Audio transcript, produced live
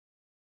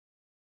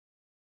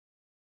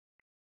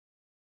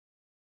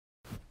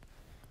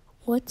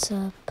What's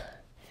up?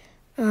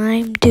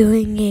 I'm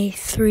doing a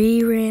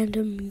 3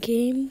 random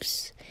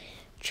games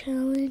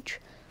challenge.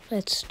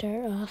 Let's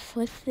start off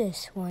with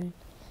this one.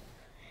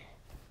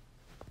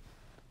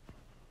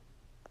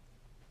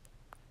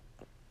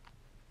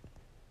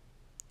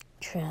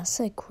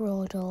 Jurassic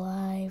World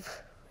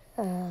Alive.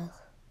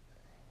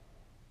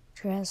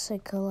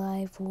 Jurassic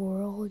Alive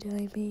World,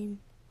 I mean.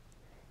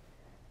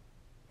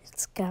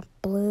 It's got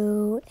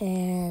Blue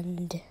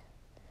and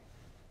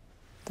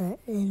the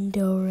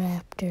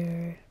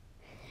Indoraptor.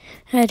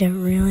 I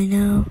don't really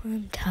know.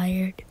 I'm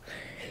tired.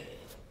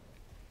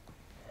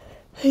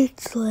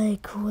 It's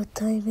like, what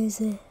time is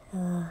it?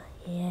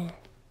 Yeah.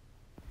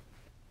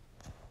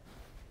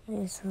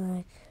 It's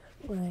like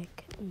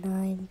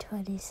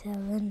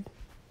 9:27.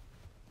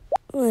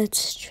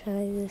 Let's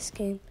try this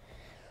game.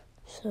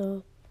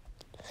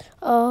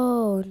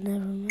 Oh, never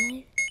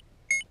mind.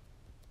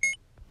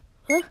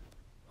 Huh?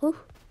 Oh.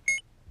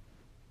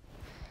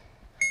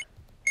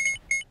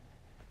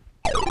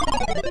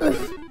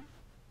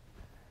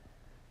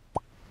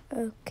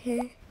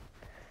 Okay.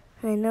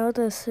 I know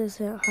this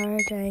isn't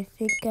hard. I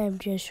think I'm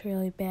just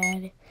really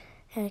bad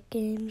at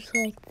games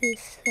like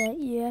this that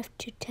you have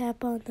to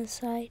tap on the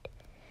side.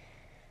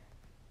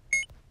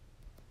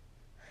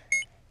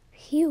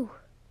 Phew.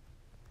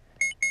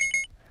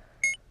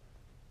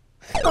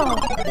 Oh,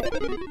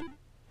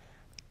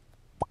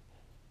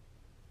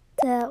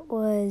 that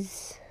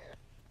was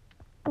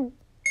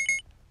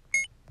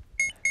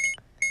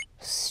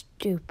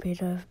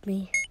stupid of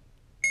me.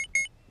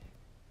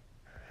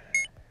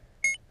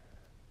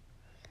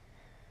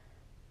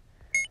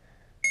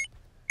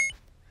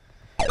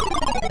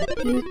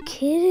 You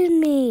kidding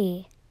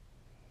me?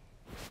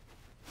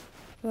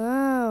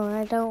 No,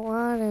 I don't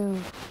want to.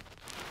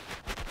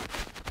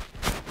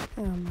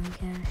 Oh my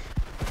gosh.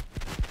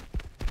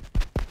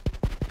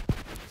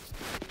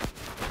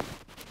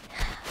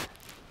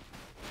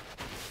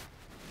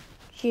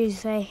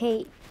 Jeez, I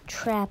hate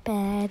trap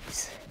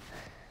ads.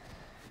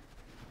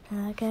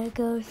 I gotta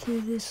go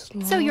through this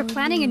long So you're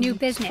planning a new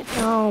business.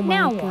 Oh my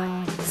now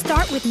God. what?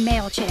 Start with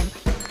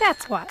MailChimp.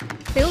 That's what.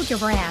 Build your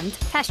brand,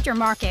 test your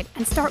market,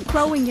 and start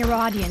growing your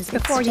audience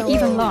before you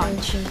even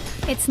launch.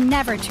 It's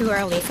never too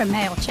early for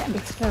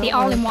MailChimp, the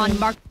all-in-one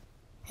market.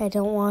 I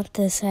don't want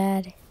this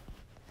ad.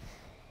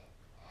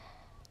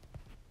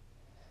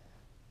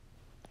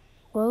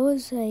 What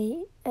was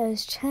I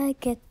was trying to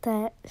get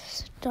that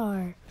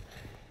star.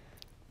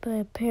 But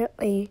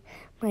apparently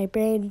my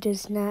brain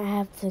does not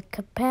have the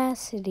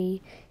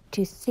capacity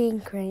to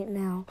think right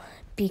now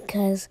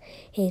because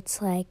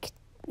it's like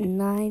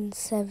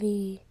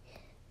 9:70.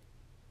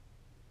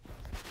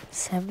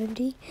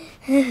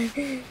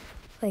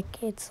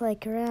 Like it's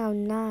like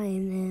around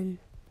 9 and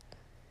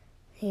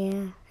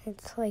yeah,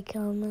 it's like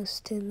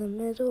almost in the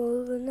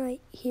middle of the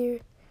night here.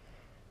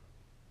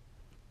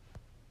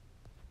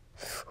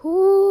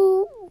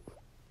 Ooh.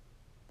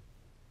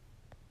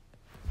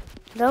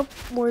 Nope,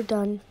 we're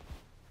done.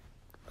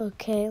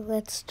 Okay,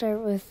 let's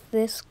start with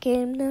this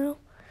game now.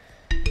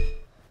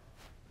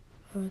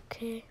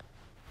 Okay.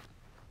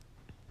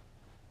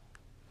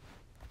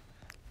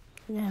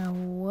 Now,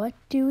 what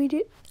do we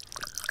do?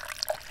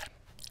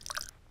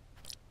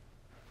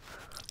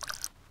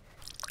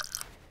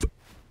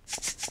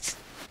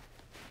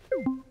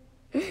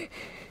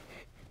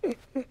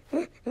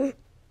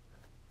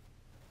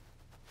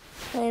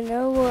 I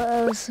know what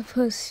I was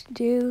supposed to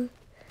do,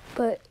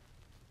 but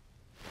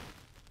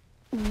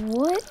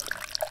what?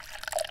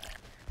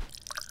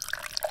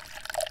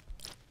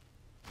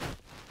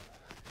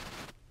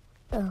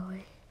 Oh,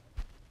 wait.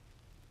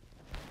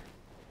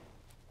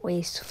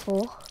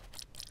 Wasteful.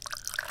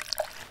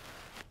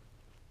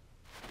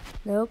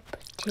 Nope,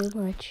 too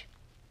much.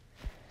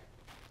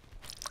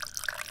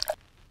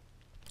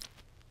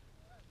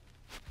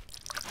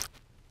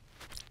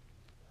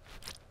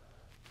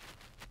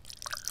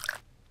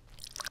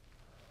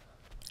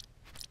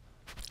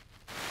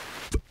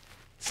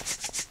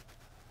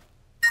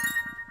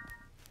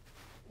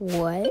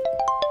 What?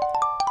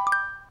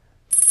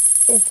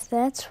 If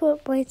that's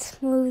what my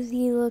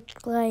smoothie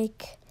looked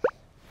like,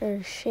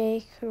 or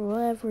shake, or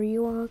whatever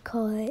you want to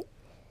call it,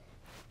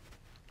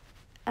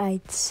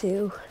 I'd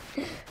sue.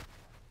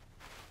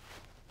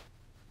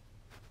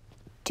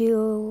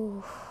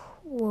 Do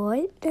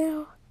what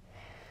now?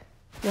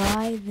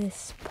 Why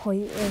this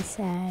pointless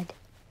ad?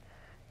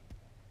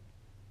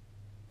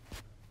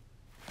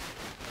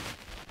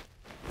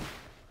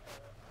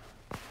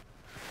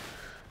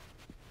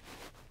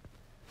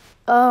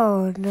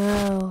 Oh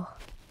no.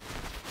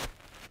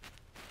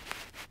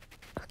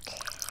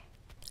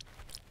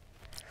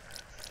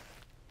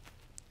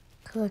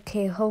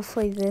 Okay,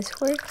 hopefully this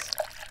works.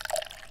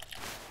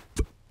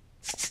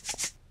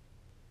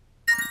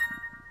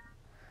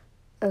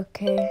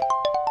 Okay.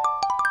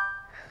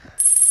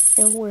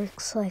 It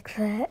works like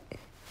that.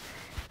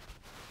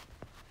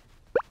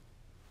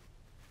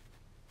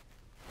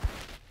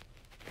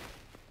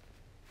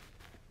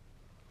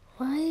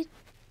 What?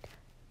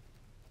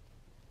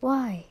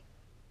 Why?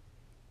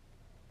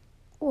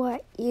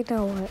 What? You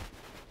know what?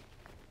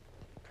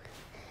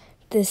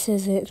 this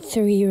isn't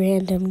 3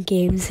 random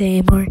games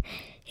anymore.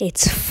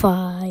 It's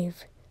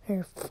 5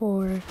 or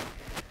 4.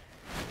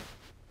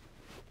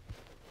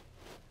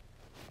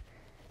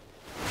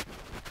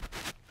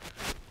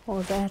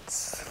 Well,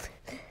 that's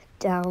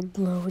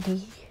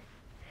downloading.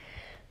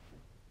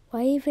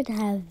 Why even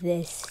have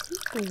this?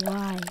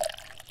 Why?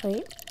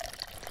 Wait.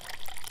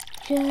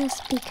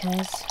 Just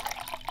because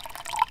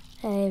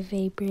I have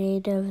a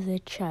brain of the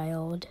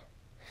child.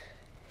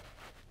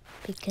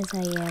 Because I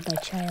am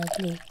a child,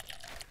 me.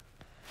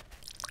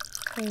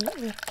 Wait,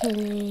 what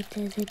color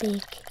does it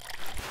make?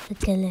 What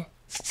color?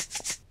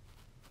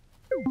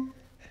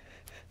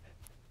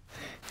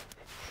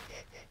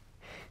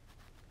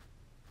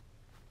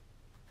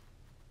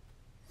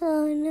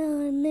 Oh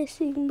no, I'm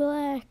missing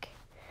black.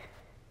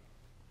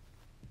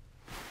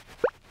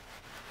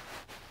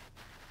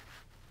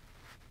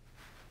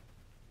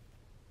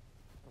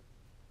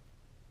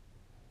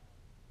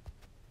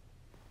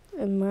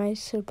 Am I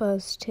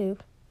supposed to?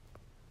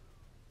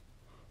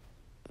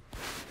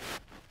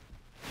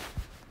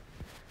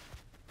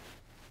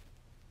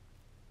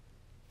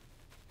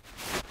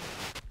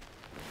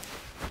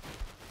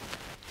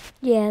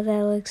 Yeah,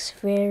 that looks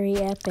very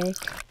epic.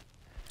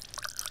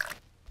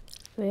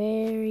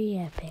 Very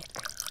epic.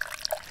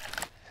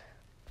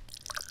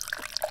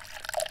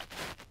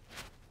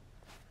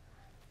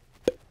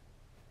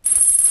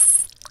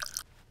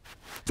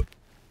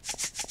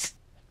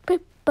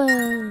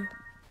 Pippa!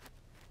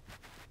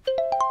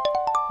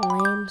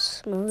 Lame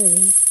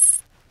smoothie.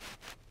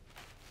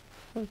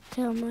 Look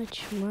how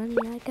much money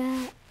I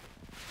got.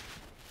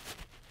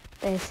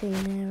 That's in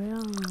there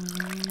wrong.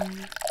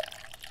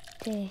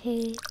 So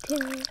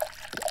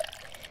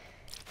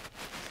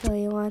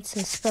he wants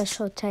a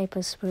special type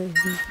of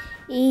smoothie.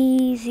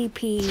 Easy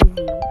peasy.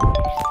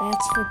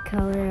 That's the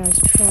color I was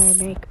trying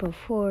to make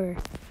before.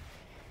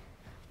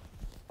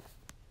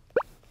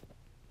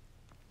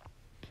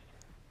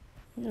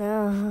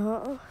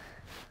 No.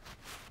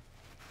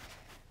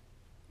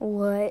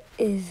 What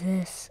is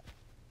this?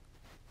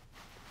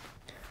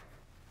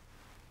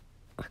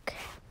 Okay.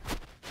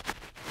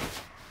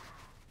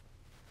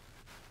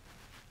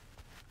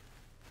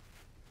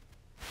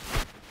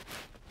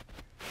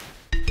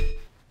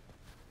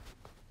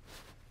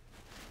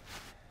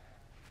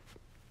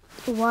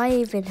 Why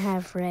even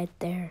have red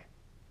there?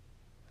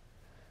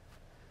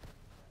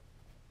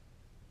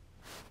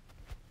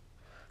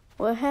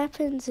 What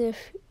happens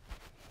if...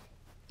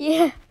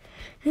 Yeah.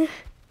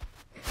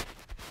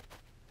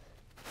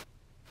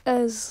 I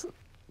was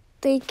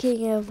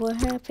thinking of what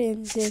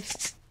happens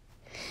if...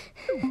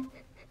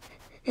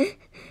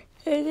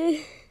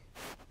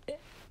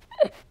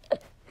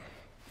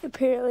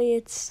 Apparently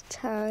it's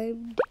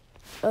timed.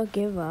 I'll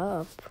give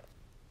up.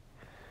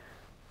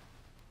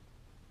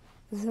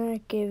 It's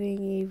not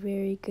giving a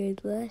very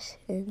good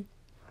lesson.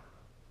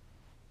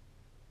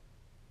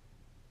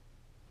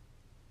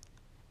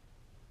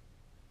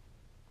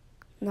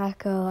 Not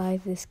gonna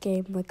lie, this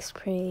game looks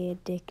pretty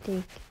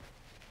addicting.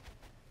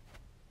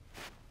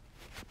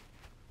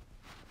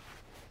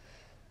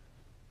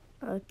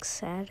 Looks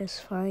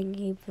satisfying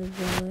even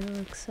though it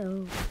looks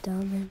so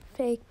dumb and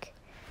fake.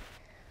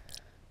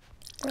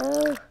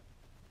 Oh.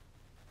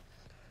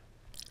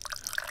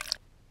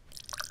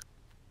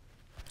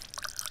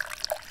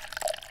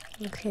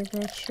 Okay,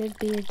 that should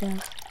be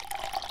enough.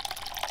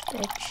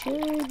 That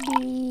should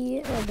be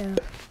enough.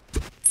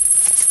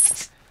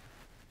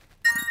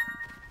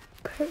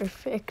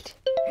 Perfect.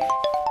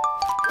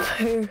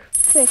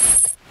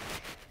 Perfect.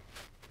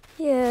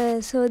 Yeah,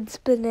 so it's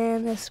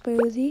banana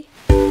smoothie,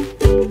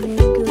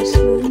 mango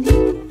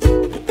smoothie.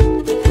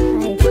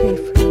 I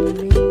prefer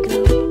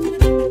mango.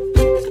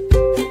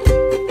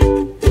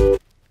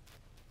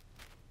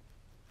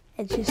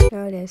 I just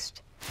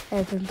noticed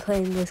I've been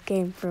playing this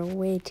game for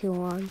way too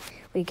long.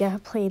 We gotta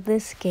play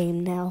this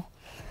game now.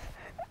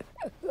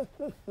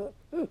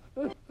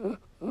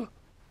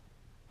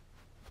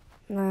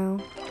 No,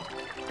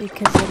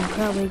 because I'm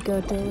probably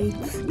going to delete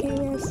this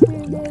game as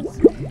soon as.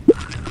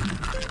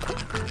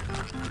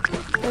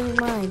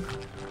 Never mind.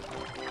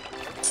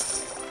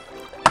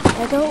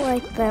 I don't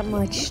like that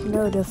much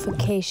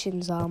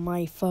notifications on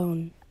my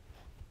phone.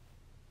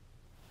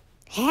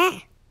 Huh?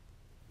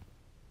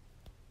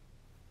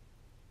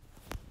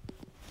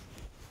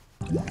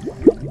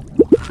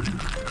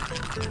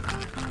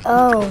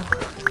 Oh,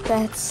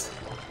 that's...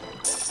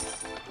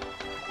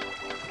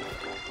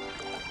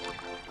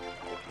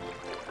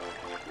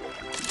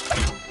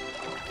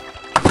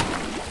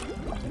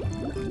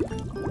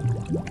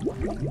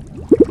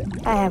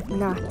 I have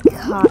not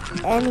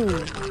caught any.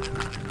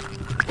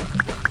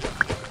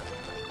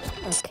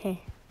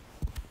 Okay.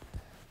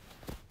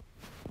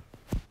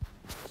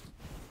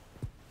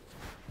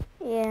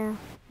 Yeah,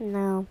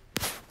 no.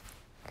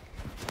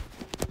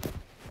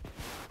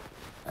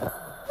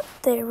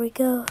 There we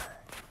go.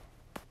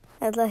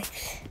 I'd like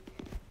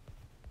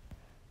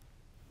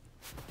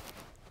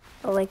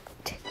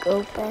to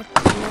go back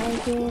to my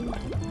game.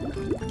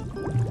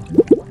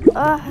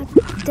 Ah,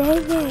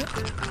 dang it.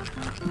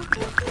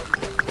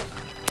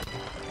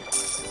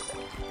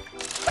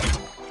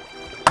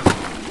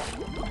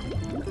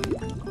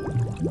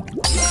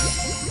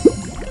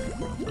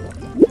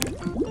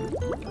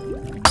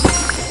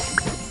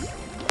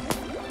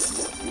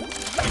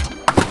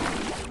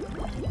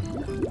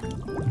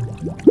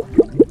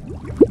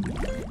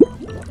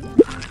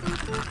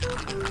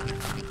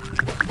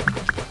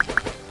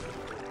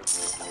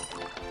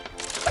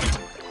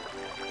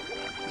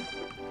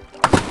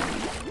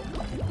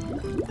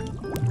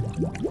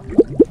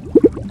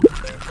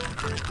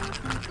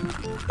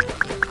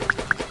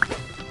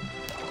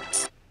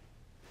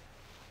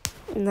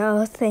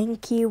 No,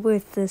 thank you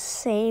with the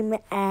same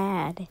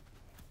ad.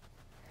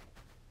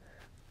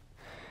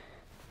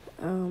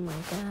 Oh my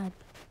god.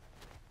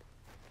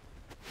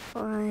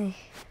 Why?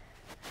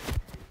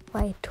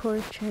 Why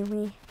torture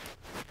me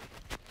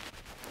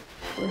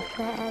with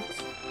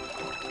ads?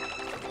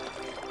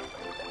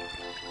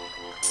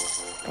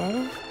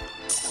 Better?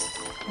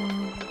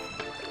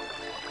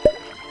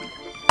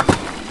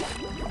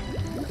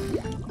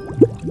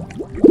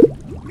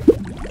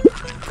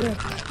 Good.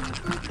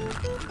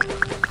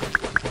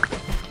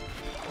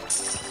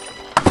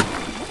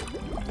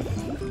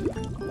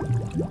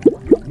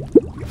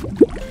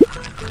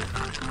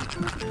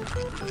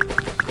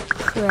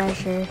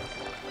 Treasure.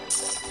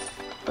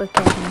 Look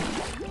at me.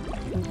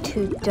 I'm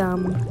too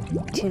dumb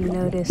to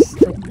notice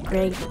the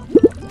great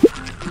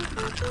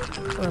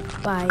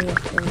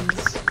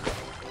Leviathans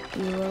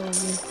below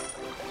me.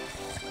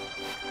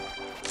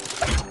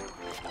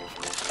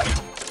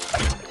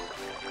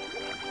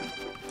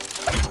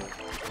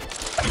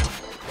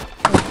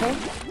 Okay.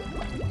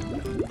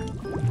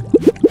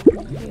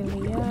 Here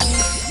we are.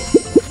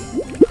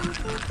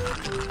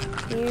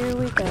 Here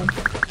we go.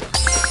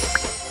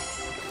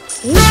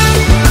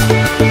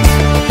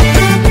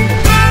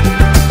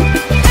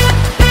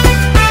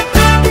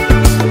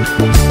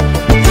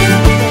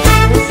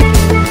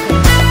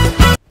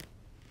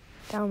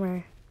 Dumber.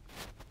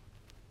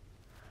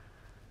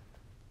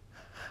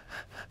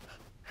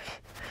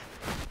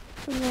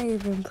 I'm not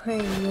even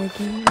playing the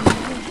game.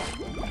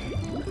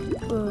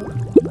 Well,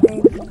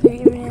 playing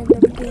 3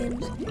 random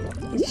games.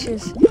 It's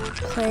just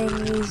playing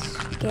these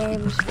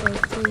games for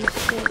 3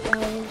 straight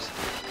hours.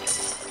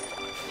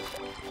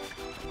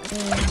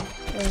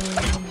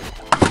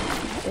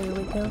 There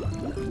we go.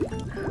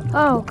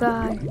 Oh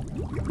god.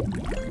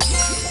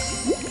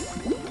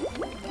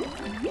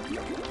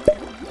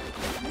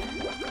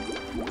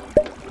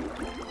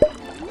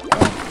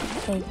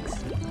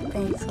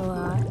 Thanks a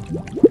lot.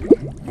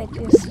 It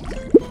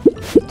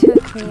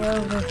took me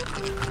over.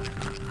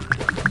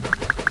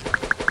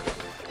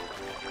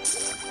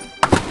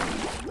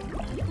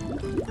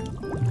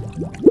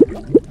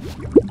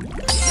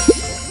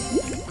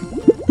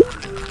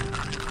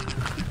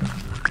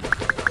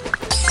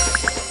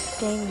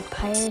 Dang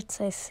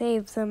pirates, I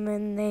saved them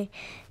and they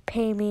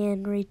pay me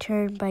in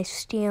return by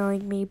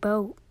stealing me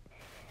boat.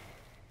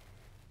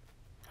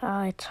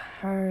 Oh, it's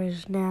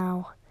hers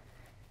now.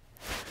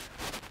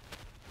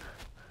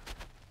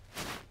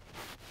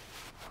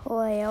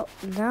 Well,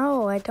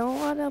 no, I don't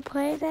want to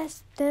play that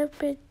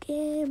stupid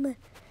game.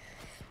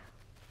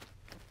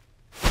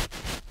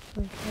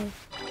 Okay.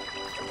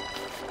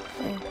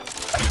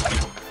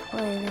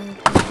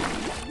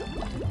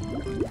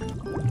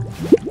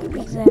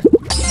 Is that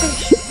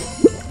fish?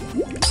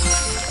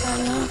 I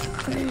love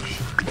fish.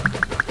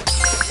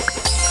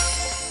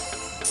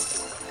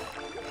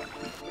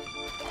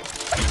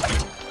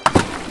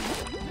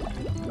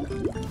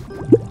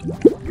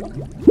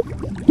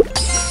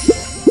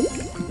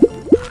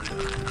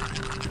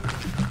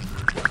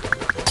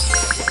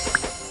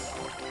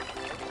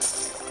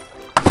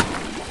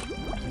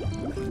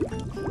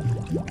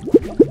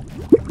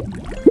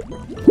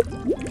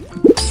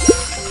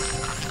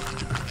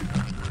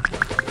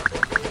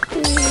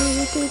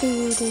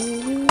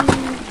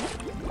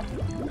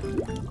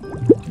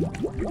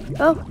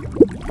 Oh,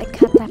 I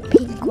caught that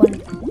pink one.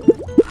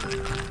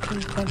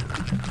 Pink one.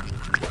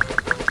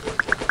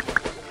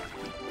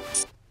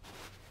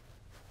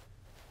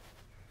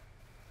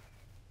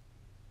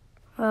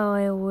 Oh,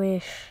 I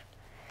wish.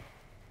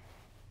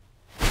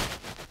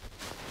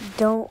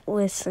 Don't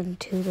listen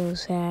to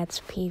those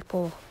ads,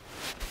 people.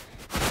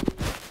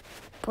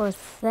 But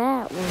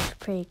that was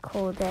pretty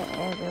cool, that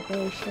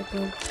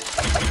animation.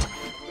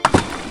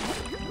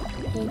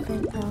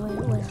 Even though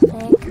it was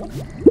fake.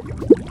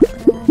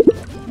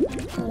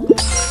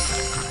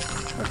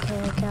 Okay,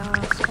 I got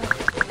all stuff.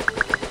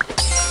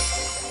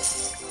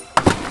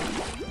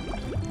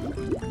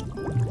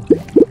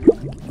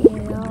 Give me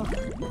it all.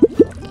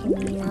 Give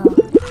me it all.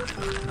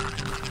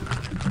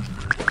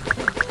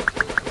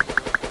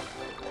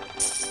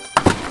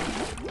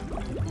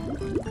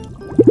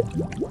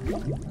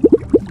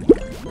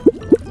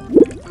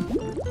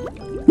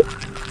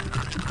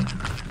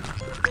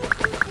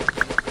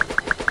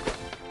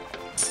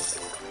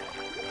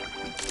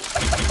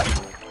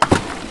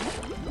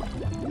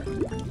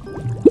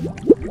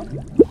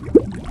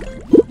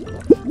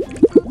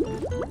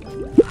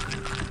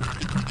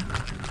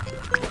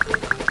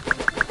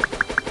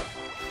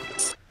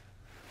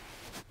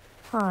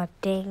 Aw,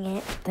 dang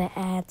it, the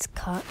ads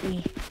caught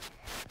me.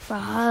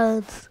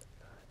 Frauds.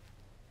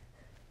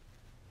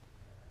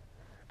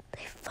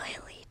 They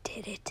finally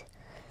did it.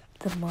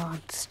 The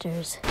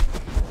monsters.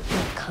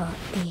 They caught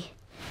me.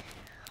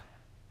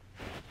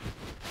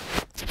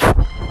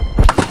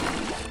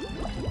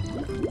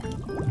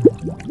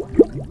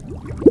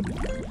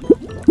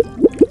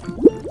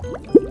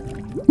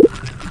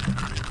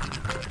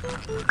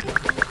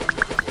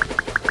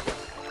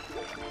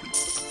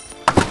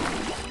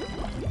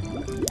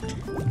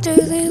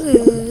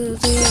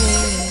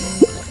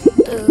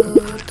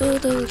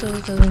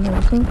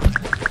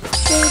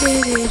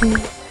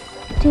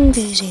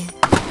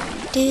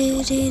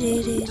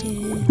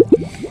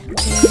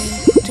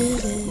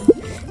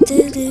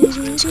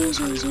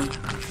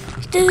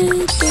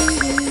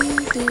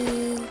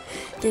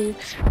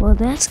 Well,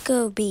 that's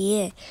gonna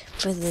be it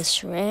for these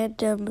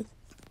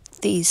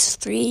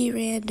 3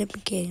 random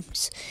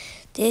games.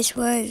 This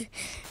one,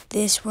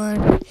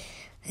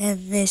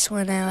 and this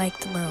one I like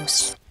the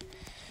most.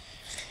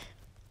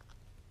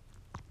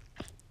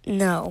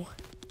 No.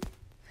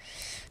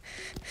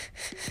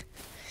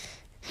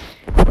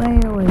 But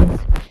anyways,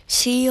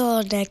 see you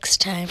all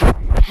next time.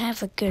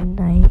 Have a good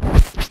night,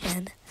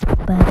 and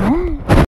bye-bye.